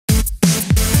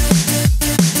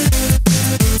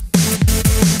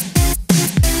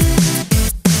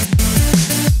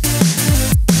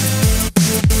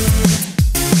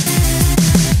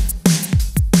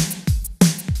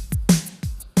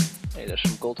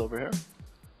over here?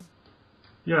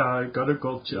 Yeah, I got a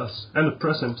gold chest and a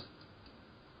present.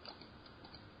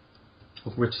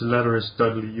 Of which the letter is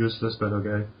totally useless, but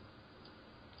okay.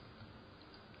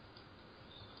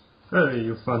 Hey,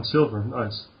 you found silver,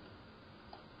 nice.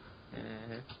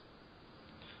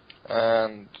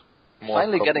 And more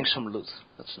Finally copper. getting some loot.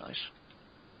 That's nice.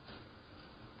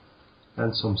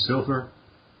 And some silver.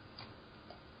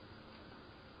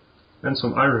 And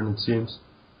some iron, it seems.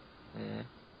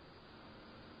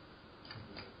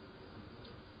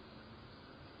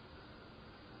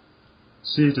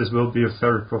 See, this will be a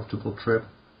very profitable trip.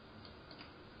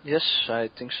 Yes, I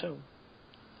think so.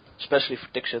 Especially for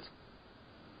Tixit.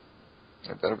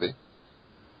 It better be.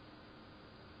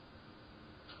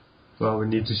 Well, we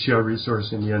need to share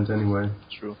resources in the end anyway.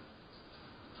 True.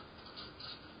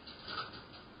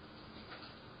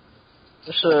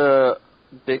 There's a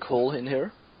big hole in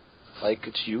here. Like,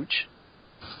 it's huge.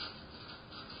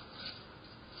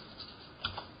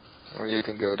 Or you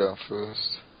can go down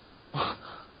first.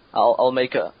 I'll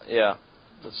make a... Yeah.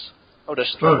 Oh,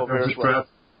 there's a trap over here as well. Trap.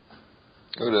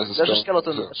 Oh, there's There's a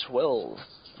skeleton as well.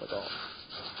 Oh my god.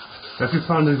 Have you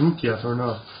found a hook yet or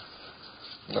not?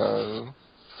 No.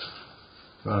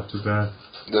 Ah, too bad.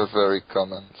 They're very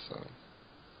common, so...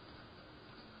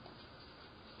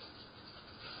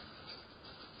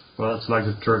 Well, it's like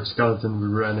the third skeleton we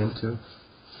ran into.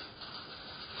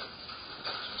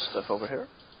 Stuff over here.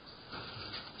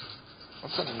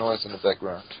 What's that noise in the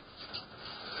background?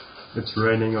 It's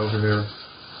raining over here.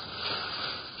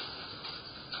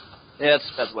 Yeah,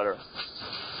 it's bad weather.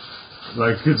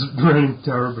 Like, it's raining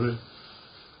terribly.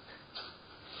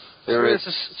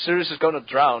 Sirius is gonna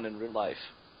drown in real life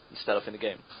instead of in the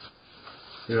game.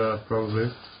 Yeah,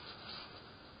 probably.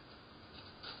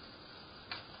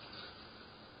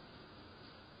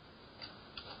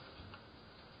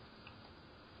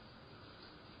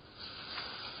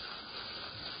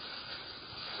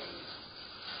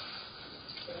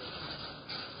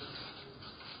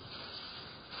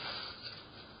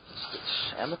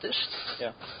 Amethyst?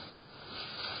 Yeah.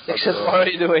 Tixit, what are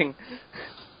you doing?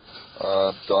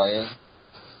 Dying.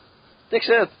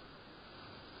 Tixit!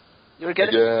 You're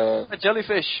getting Yeah. a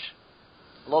jellyfish.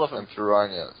 A lot of them. And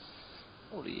piranhas.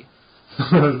 Holy.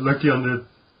 Lucky on the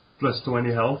plus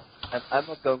 20 health. I'm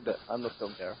not going there. I'm not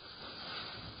going there.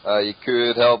 You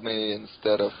could help me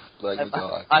instead of letting me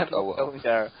die. I'm Oh, not well. going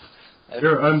there.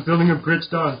 Here, I'm building a bridge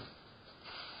down.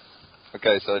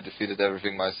 Okay, so I defeated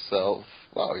everything myself.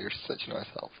 Wow, you're such a nice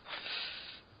help.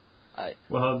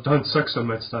 Well, don't suck so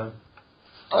much time.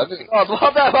 I think God,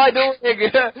 what am I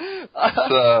doing?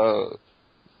 so.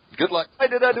 Good luck. Why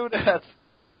did I do that?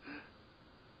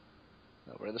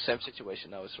 No, we're in the same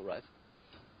situation now, it's alright.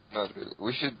 Not really.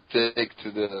 We should take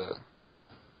to the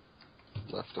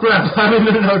left. Crap, I'm in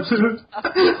there now too.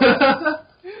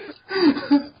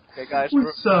 Okay, guys, We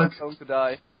we're suck. going to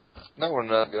die. No, we're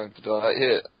not going to die.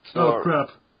 Here. Oh crap.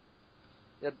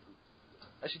 Yeah,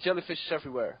 I see jellyfishes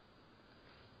everywhere.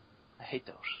 I hate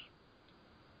those.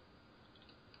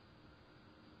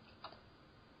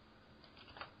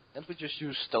 Can't we just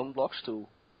use stone blocks to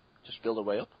just build our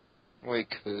way up? We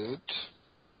could.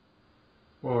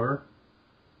 Or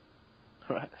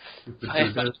Right. you could I do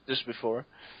have this. done this before.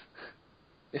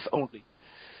 If only.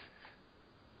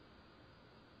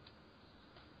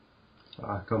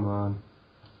 Ah, come on.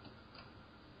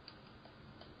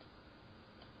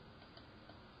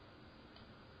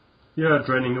 Yeah,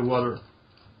 draining the water.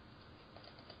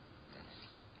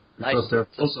 Because Nice. there's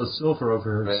also silver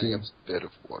over here, it Raining seems. a bit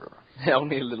of water.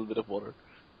 Only a little bit of water.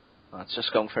 It's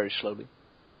just going very slowly.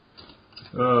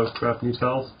 Oh crap, need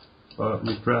health.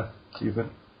 Need breath, even.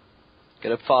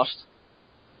 Get up fast.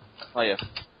 Oh yeah,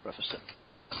 breath is sick.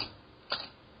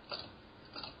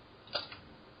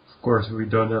 Of course, we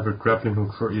don't have a grappling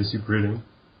hook for easy breathing.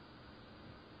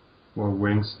 Or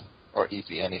wings. Or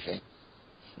easy anything.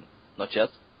 Not yet.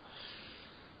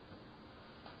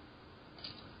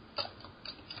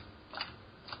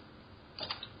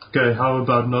 Okay, how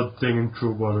about not digging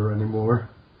through water anymore?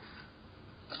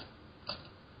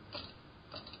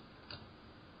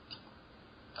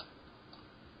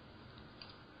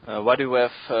 Why do we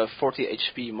have 40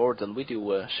 HP more than we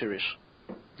do, Sirius?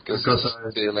 Because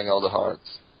I'm stealing all the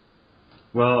hearts.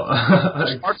 Well,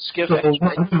 I Hearts give stole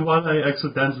extra. one I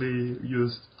accidentally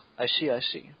used. I see.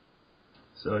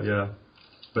 So yeah,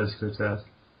 basically that.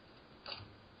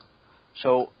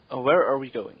 So, where are we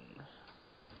going?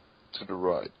 To the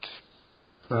right.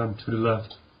 To the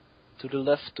left. To the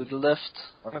left, to the left,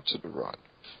 Not to the right.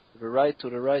 to the right, to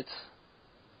the right.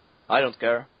 I don't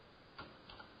care.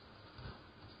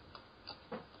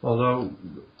 Although,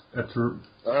 at the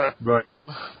Ah, right.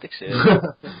 Tixit.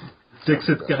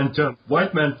 Tixit can't jump.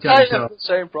 White man I can't have jump. the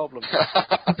same problem.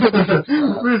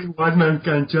 Really, white man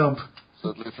can't jump.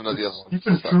 So at least not the other one.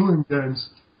 Even true in games.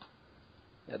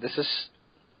 Yeah, this is...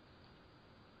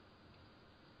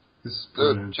 This is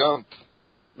Good, brilliant. jump.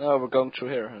 No, we're going through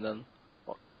here and then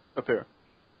up here.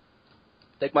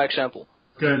 Take my example.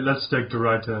 Okay, let's take the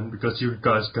right hand, because you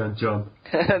guys can't jump.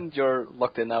 And you're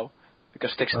locked in now.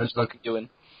 Because Tixit is locking you in.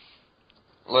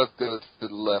 Let's go to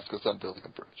the left, because I'm building a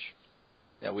bridge.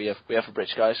 Yeah, we have a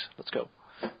bridge, guys. Let's go.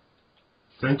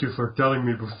 Thank you for telling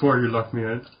me before you locked me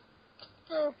in.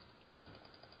 Oh,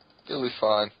 you'll be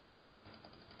fine.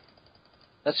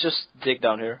 Let's just dig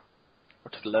down here.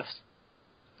 Or to the left.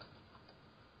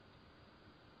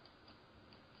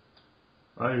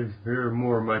 I hear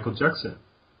more Michael Jackson.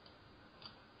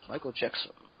 Michael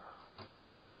Jackson.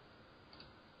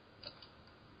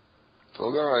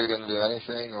 Fulgore, are you going to do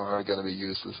anything, or are you going to be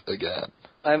useless again?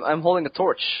 I'm holding a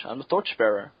torch. I'm the torch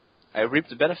bearer. I reap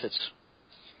the benefits.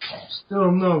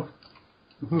 Still no.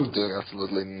 Doing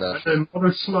absolutely nothing. And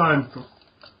another slime.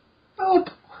 Help!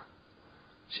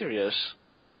 Serious.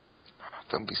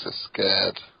 Don't be so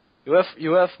scared.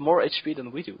 You have more HP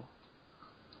than we do.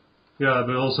 Yeah,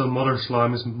 but also mother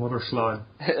slime is mother slime.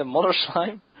 Mother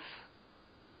slime?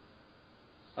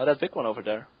 Oh, that big one over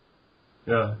there.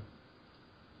 Yeah.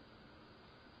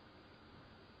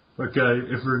 Okay,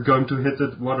 if we're going to hit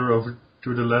that water over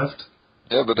to the left.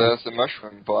 Yeah, but there's a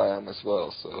mushroom biome as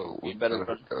well, so We better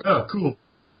run. go. Yeah, cool.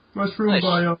 Mushroom Nice.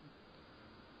 biome.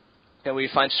 Can we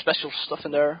find special stuff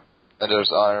in there? And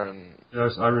there's iron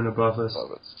There's iron above us.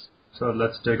 above it. So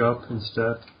let's dig up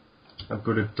instead. And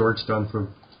put a torch down for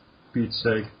Pete's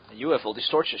sake. You have all these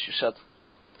torches, you said.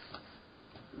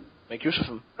 Make use of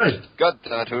them. Hey! God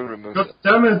damn it, who removed God it?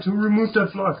 damn it, who removed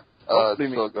that block? Probably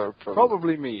It's me. Fulgore, probably.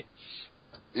 Probably me.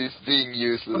 He's being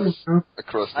useless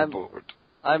across the board.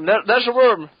 There's a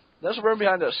worm. There's a worm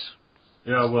behind us.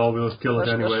 Yeah, well, we'll kill it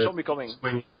There's anyway. a zombie coming.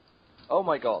 Swing. Oh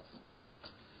my god.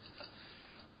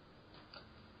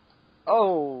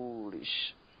 Holy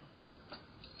sh...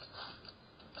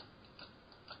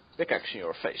 Pickaxe in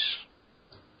your face.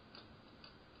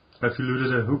 Have you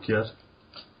looted a hook yet?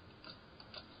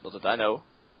 Not that I know.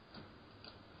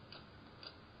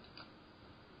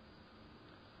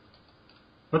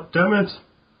 God damn it!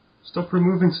 Stop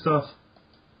removing stuff.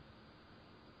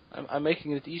 I'm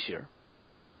making it easier.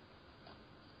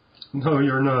 No,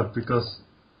 you're not, because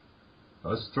I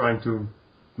was trying to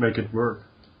make it work.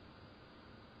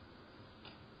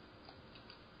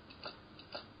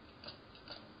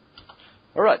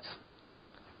 Alright.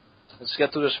 Let's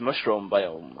get to this mushroom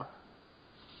biome.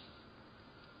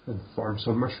 And farm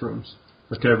some mushrooms.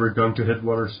 Okay, we're going to hit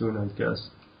water soon, I guess.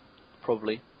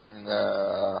 Probably.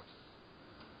 Nah.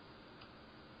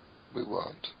 We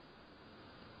won't.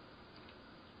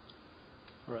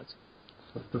 Alright.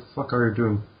 What the fuck are you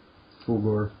doing,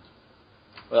 Fulgore?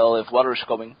 Well, if water is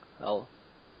coming,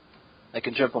 I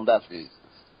can jump on that. Jesus.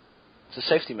 It's a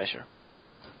safety measure.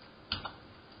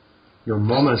 Your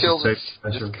mom has kill a safe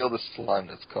measure. Just kill the slime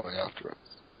that's coming after us.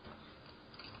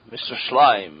 Mr.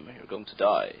 Slime, you're going to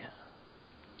die.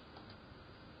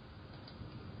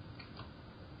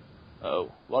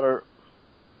 Oh, water.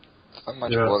 How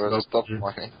much Yeah, water? that's Stop you.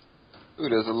 mining. Ooh,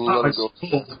 there's a lot of It's gold.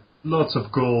 gold. Lots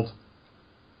of gold.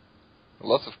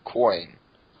 Lots of coin.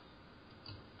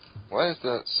 Why is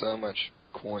there so much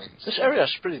coins? This area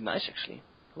is pretty nice, actually.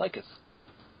 I like it.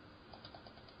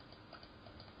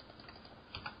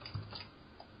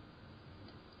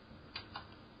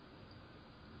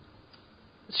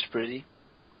 It's pretty.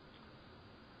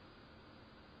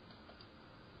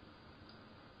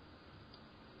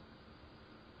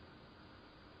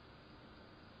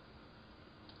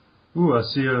 Ooh, I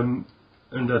see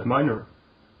undead miner.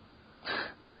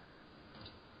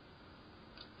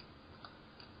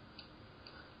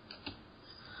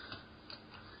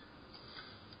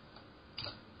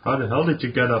 How the hell did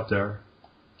you get up there?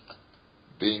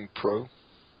 Being pro.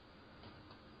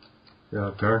 Yeah,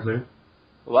 apparently.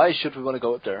 Why should we want to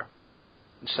go up there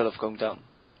instead of going down?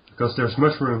 Because there's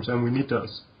mushrooms and we need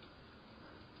those.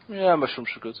 Yeah, mushrooms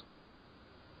are good.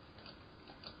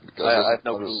 Because I have there's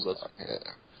no others- clue, but... Yeah.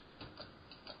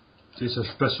 These are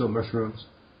special mushrooms.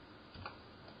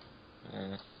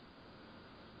 Yeah.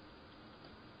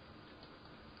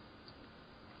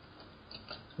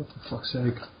 What the fuck's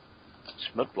sake?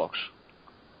 It's mud blocks.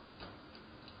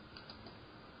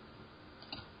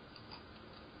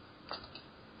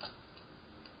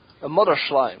 A mother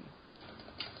slime.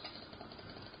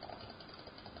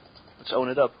 Let's own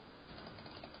it up.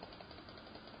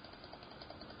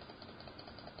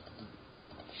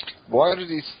 Why do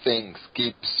these things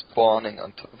keep spawning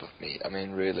on top of me? I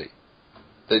mean, really.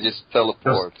 They just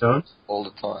teleport Just don't. all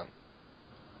the time.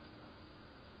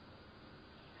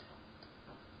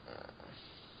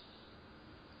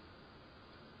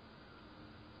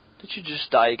 Did you just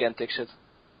die again, Tixit?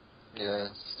 Yes.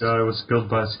 Yeah, I was killed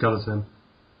by a skeleton.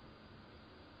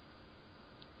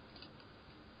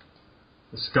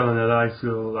 A skeleton that I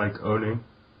feel like owning.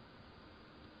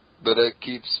 But they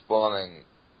keep spawning.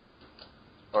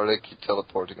 Or they keep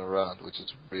teleporting around, which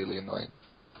is really annoying.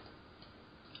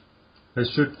 They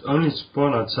should only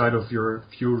spawn outside of your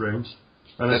view range.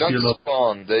 And They I see a don't lot.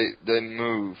 spawn, they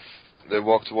move. They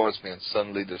walk towards me and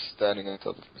suddenly they're standing on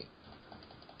top of me.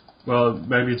 Well,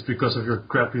 maybe it's because of your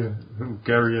crappy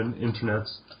Hungarian internet.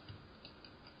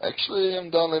 Actually, I'm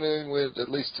downloading with at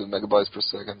least 2 megabytes per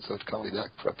second, so it can't be that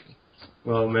crappy.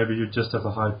 Well, maybe you just have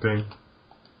a high ping.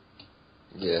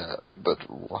 Yeah, but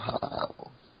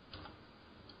wow.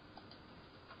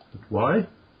 But why?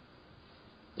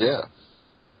 Yeah,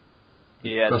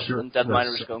 Yeah, Because your that miner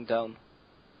internet is going down.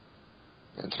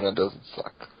 the internet doesn't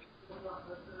suck.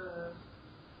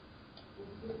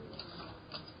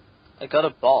 I got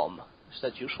a bomb. Is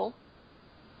that useful?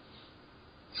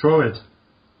 Throw it.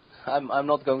 I'm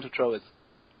not going to throw it.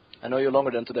 I know you longer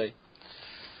than today.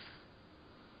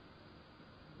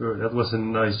 Oh, that was a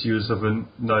nice use of a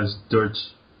nice Dutch.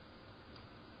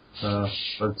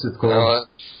 What's it called?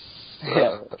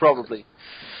 Yeah, probably.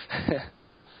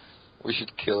 We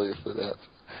should kill you for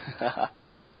that.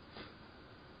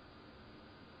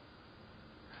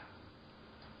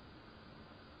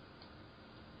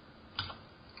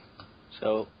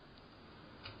 So,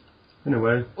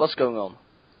 Anyway, what's going on?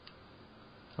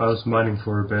 I was mining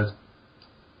for a bit.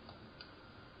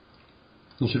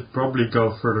 You should probably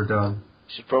go further down.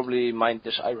 You should probably mine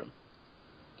this iron.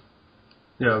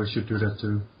 Yeah, we should do that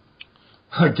too.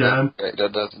 Again? Okay,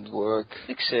 that doesn't work.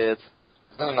 Fix it.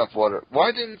 Not enough water.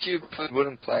 Why didn't you put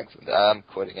wooden planks in there? I'm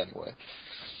quitting anyway.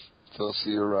 So I'll see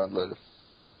you around later.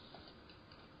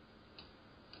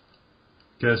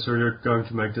 Okay, so you're going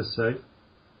to make this safe?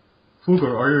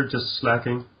 Fulgore, are you just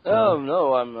slacking? Oh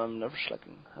no, I'm never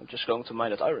slacking. I'm just going to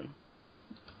mine that iron.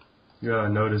 Yeah, I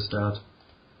noticed that.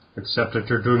 Except that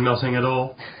you're doing nothing at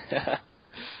all.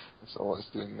 It's always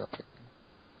doing nothing.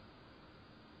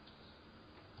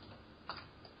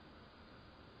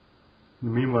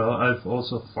 Meanwhile, I've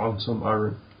also found some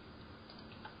iron.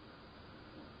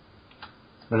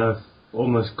 And I've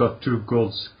almost got 2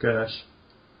 gold cash.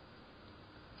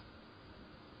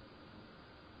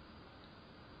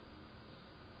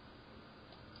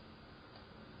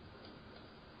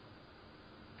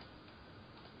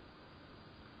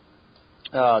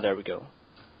 Ah, there we go.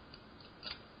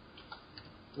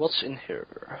 What's in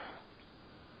here?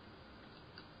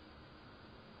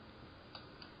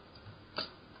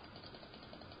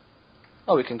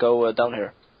 Oh, we can go down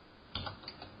here.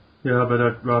 Yeah, but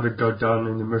I'd rather go down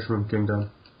in the Mushroom Kingdom.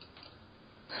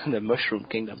 The Mushroom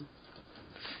Kingdom.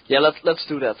 Yeah, let's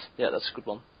do that. Yeah, that's a good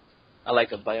one. I like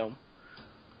that biome.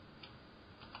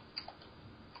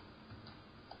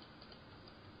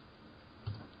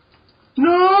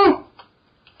 No!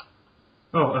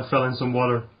 Oh, I fell in some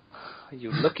water.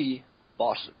 You lucky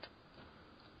bastard.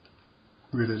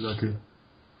 Really lucky.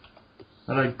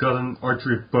 And I got an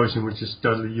archery potion, which is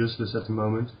totally useless at the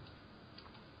moment.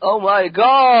 Oh my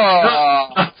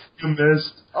god! You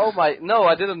missed. Oh my, no,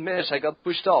 I didn't miss. I got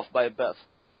pushed off by a bat.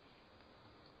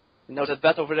 You know that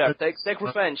bat over there. Take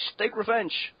revenge. Take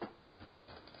revenge.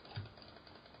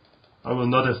 I will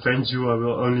not avenge you, I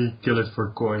will only kill it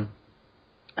for coin.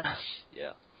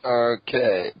 Yeah.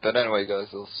 Okay, but anyway, guys,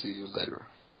 I'll see you later.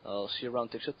 I'll see you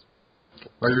around, Tixit.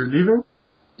 Are you leaving?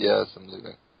 Yes, I'm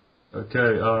leaving.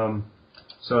 Okay,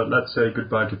 so let's say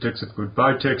goodbye to Tixit.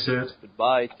 Goodbye, Tixit.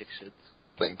 Goodbye, Tixit.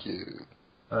 Thank you.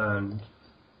 And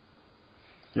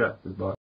yeah, goodbye.